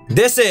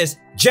 This is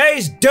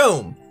Jay's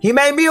Doom. He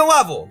made me a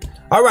level.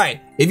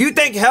 Alright, if you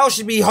think hell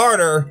should be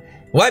harder,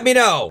 let me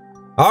know.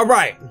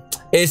 Alright,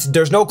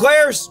 there's no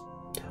clears.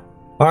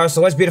 Alright,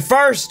 so let's be the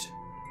first.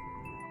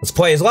 Let's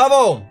play his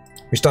level.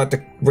 Restart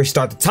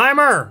the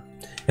timer.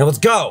 And let's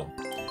go.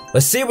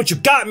 Let's see what you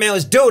got, man.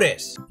 Let's do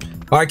this.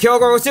 Alright,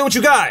 Kilgore, let's see what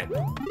you got.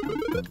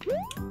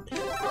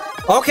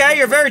 Okay,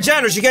 you're very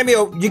generous. You gave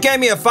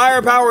me a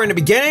firepower in the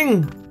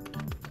beginning.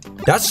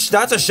 That's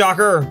a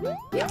shocker.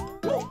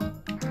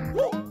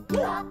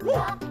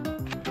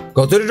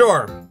 Go through the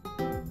door.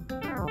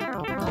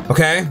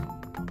 Okay.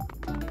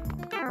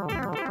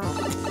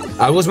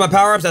 I lose my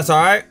power-ups, that's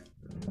alright.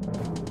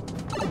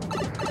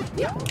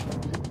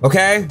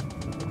 Okay.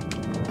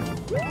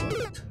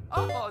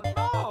 Oh no!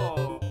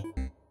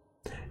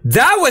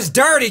 That was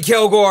dirty,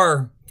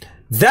 Kilgore.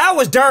 That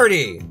was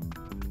dirty.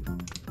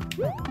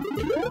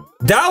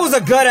 That was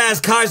a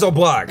good-ass Kaizo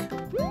block.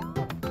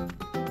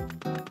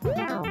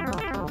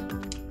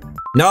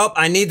 Nope,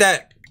 I need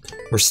that.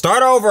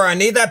 Start over. I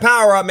need that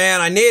power-up,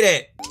 man. I need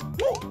it.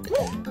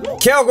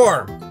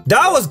 Kilgore,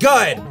 that was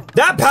good.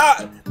 That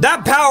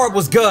power-up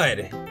was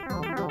good.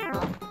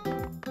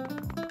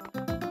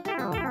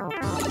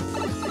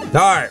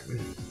 Alright.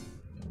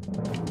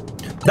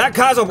 That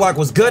Kaizo block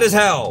was good as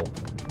hell.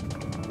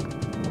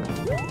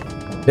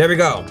 There we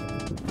go.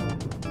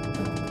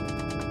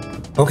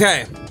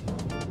 Okay.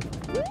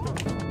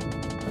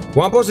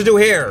 What I'm supposed to do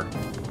here?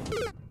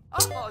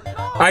 Oh no!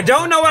 I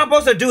don't know what I'm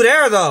supposed to do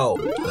there, though.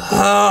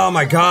 Oh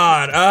my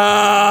god.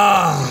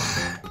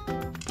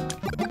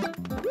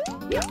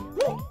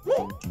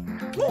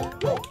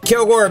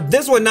 Kilgore,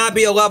 this would not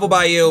be a level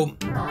by you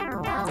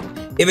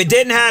if it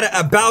didn't have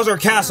a Bowser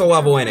Castle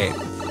level in it.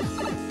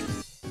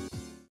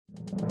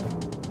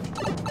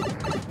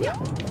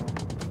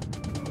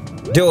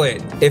 Do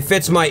it. It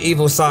fits my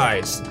evil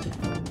size.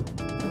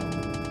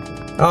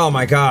 Oh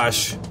my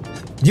gosh.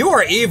 You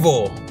are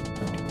evil.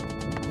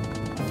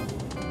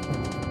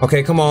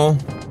 Okay, come on.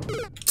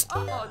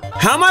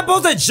 How am I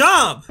supposed to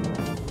jump?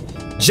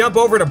 Jump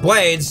over the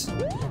blades.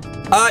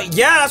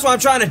 Yeah, that's what I'm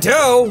trying to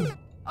do.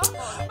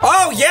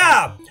 Oh,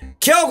 yeah.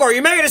 Kilgore,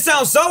 you're making it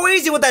sound so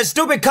easy with that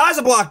stupid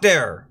Kaizo block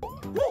there.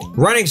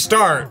 Running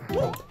start.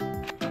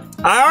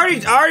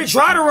 I already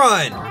tried to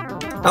run.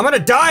 I'm gonna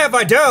die if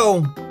I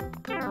do.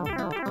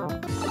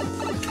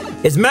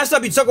 It's messed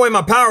up you took away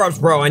my power-ups,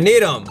 bro. I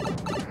need them.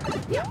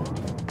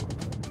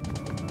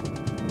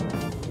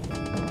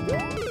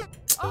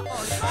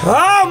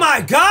 Oh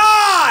my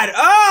god!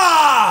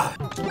 Ah!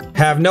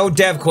 Have no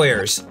dev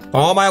clears.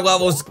 All my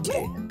levels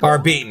are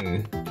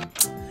beaten.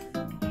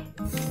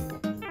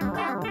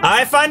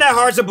 I find that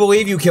hard to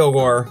believe you,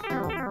 Kilgore.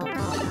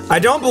 I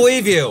don't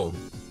believe you.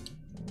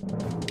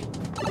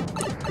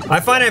 I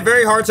find it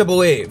very hard to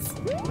believe.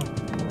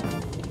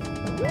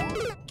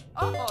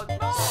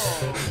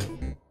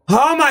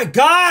 Oh my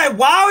god!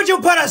 Why would you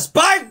put a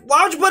spike?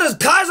 Why would you put a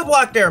Kaizo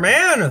block there,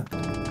 man?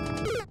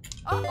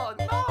 Oh no!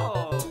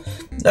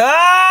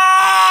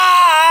 Ah!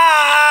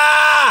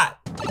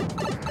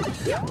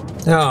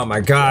 Oh my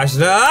gosh!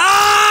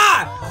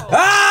 Ah!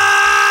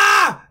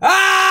 Ah!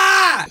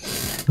 Ah!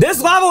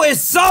 This level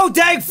is so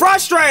dang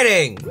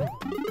frustrating.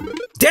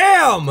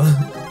 Damn!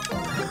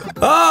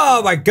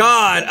 Oh my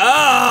god!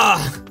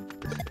 Ah!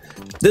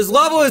 This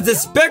level is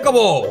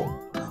despicable.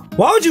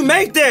 Why would you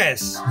make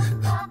this?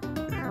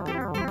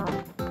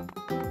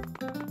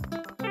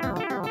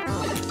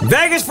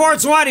 Vegas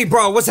 420,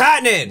 bro. What's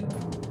happening?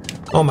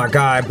 Oh my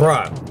god,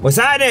 bro. What's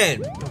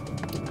happening?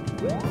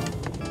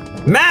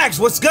 Max,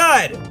 what's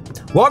good?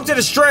 Welcome to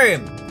the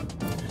stream.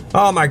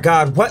 Oh my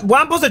god. What am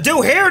I supposed to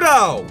do here,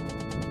 though?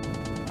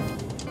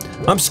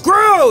 I'm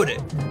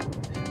screwed.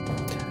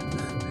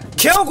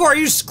 Kilgore,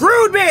 you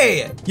screwed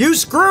me. You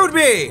screwed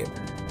me.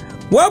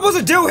 What am I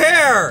supposed to do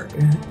here?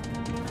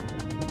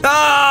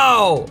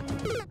 Oh!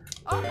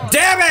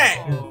 Damn it!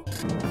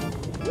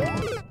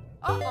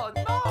 Oh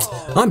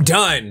no! I'm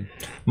done.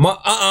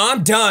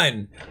 I'm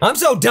done. I'm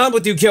so done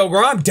with you,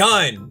 Kilgore. I'm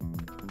done.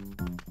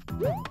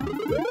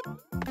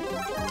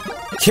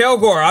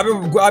 Kilgore,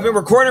 I've been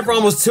recording for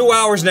almost 2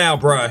 hours now,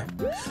 bruh.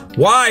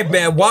 Why,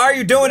 man? Why are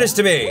you doing this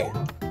to me?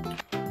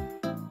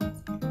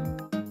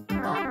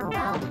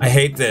 I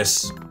hate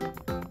this.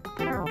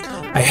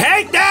 I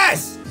hate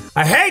this!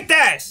 I hate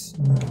this!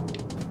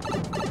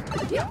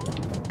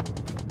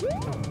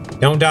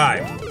 Don't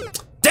die.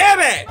 Damn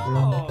it!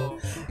 Oh.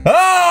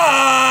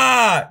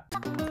 Ah!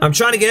 I'm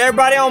trying to get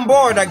everybody on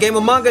board. That game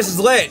Among Us is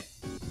lit.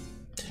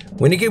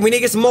 We need to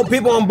get some more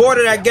people on board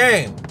of that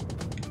game.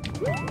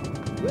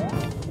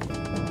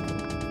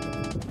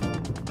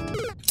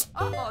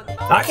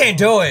 I can't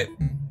do it.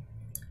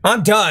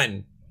 I'm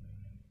done.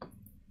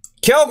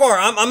 Kilgore,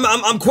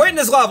 I'm quitting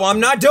this level. I'm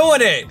not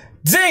doing it.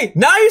 See,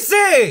 now you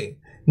see.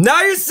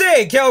 Now you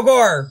see,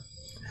 Kilgore.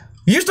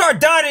 You start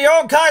dying in your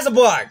own Kaiser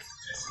block.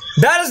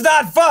 That is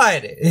not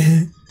fun.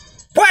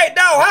 Wait,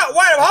 no,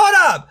 wait, hold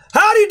up.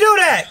 How do you do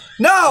that?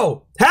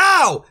 No,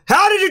 how?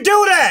 How did you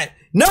do that?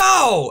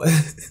 No.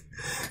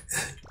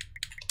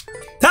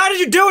 How did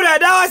you do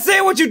that? Now I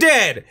see what you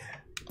did.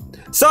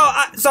 So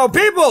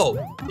people,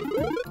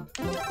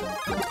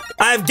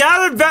 I've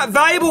gathered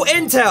valuable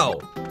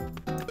intel.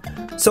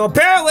 So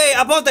apparently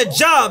I'm supposed to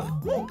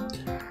jump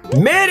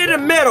mid in the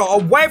middle,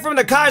 away from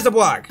the Kaiser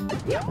block. All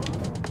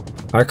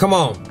right, come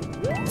on.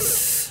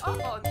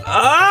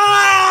 Ah!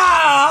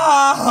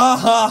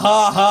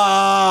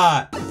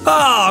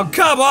 Oh,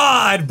 come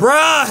on,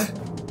 bruh.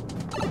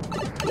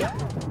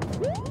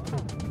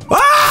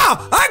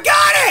 Ah! I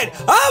got it!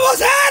 I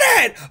almost had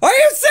it! Are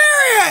you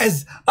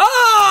serious?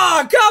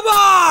 Oh, come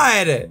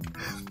on!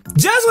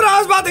 Just when I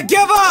was about to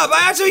give up,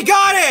 I actually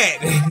got it!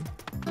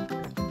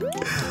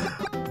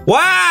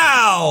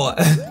 Wow!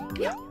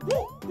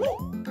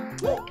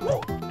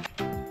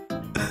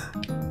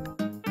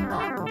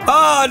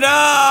 Oh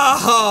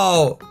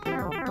no!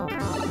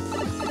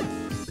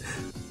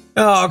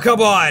 Oh,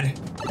 come on.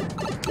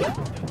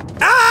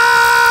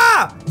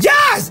 Ah!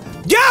 Yes!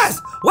 Yes!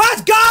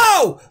 Let's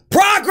go!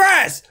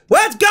 Progress!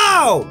 Let's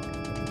go!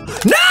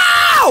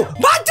 No!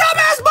 My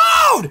dumbass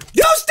moved!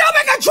 You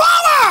stupid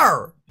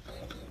controller!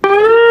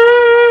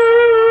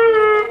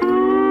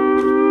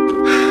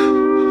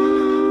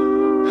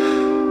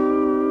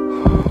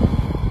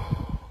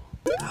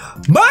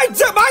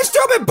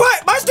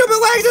 My stupid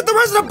legs hit the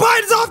rest of the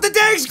buttons off the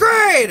dang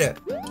screen!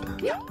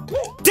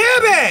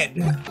 Damn it!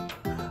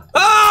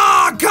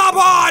 Oh, come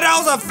on! That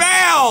was a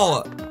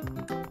fail!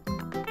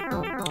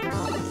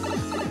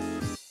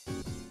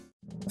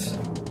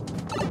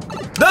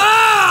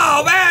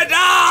 No, man,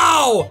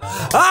 no!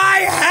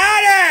 I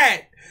had it!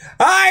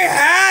 I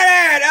had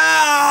it!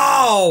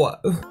 Oh!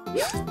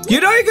 You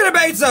know you could have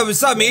made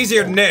something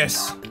easier than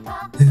this.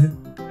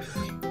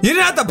 You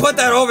didn't have to put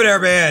that over there,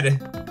 man.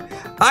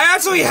 I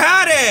actually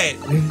had it!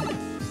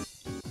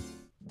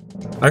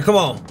 Alright, come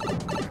on.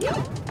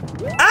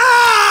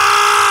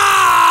 Ah!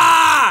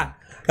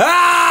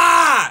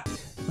 Ah!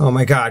 Oh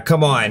my god,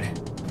 come on.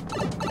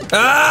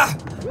 Ah!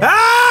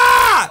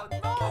 Ah!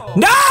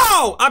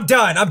 No! I'm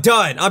done, I'm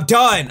done, I'm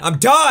done, I'm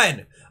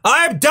done!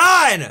 I'm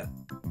done!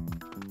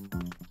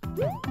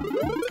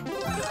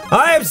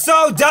 I am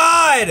so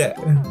done!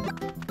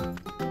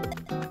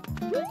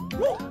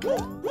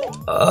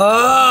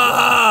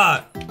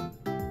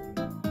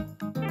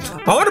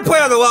 I want to play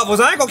other levels.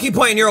 I ain't gonna keep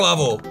playing your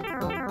level.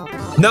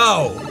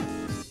 No.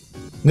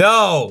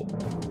 No.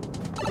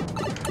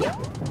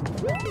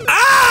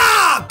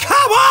 Ah!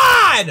 Come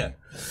on!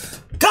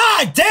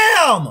 God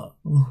damn!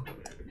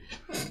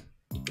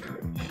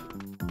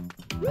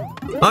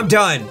 I'm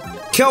done.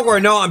 Kilgore,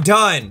 no, I'm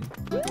done.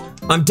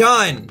 I'm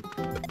done.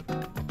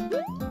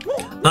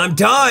 I'm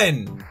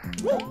done.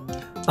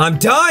 I'm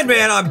done,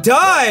 man. I'm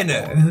done.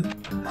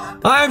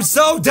 I'm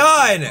so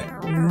done.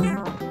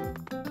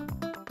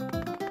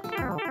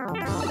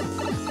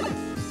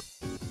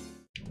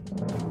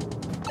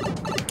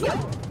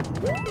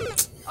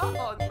 Oh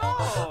no!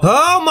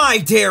 Oh my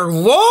dear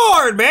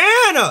Lord,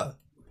 man!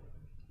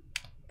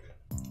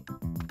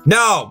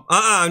 No,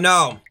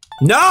 no.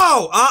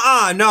 No,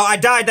 no, I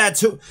died that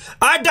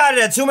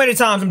too many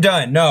times, I'm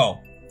done, no.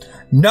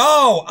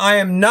 No, I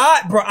am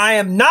not, bro, I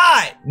am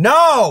not,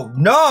 no,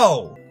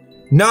 no.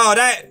 No,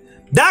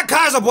 that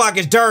Kaiser block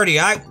is dirty,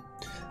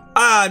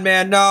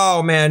 man,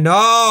 no,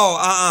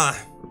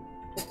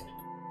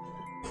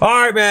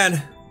 Alright,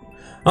 man,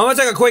 I'm gonna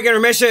take a quick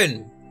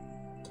intermission.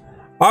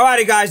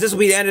 Alrighty, guys, this will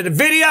be the end of the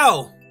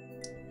video.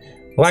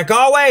 Like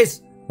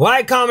always,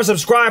 like, comment,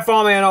 subscribe,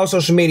 follow me on all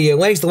social media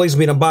links. The links will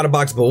be in the bottom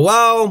box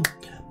below.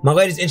 My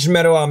latest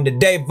instrumental album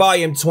today,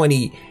 Volume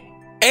 28,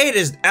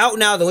 is out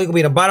now. The link will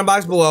be in the bottom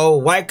box below.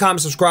 Like,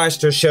 comment, subscribe,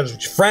 share this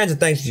with your friends, and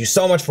thank you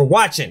so much for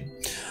watching.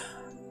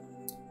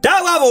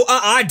 That level,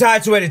 I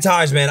died too many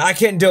times, man. I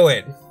can't do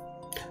it.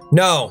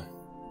 No.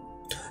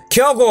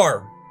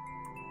 Kilgore,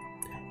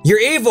 you're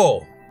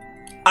evil.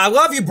 I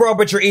love you, bro,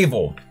 but you're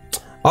evil.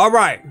 All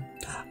right.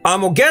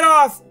 I'm gonna get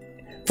off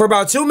for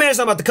about 2 minutes.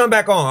 I'm about to come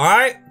back on. All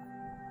right.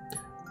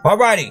 All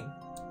righty.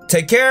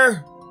 Take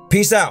care.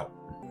 Peace out.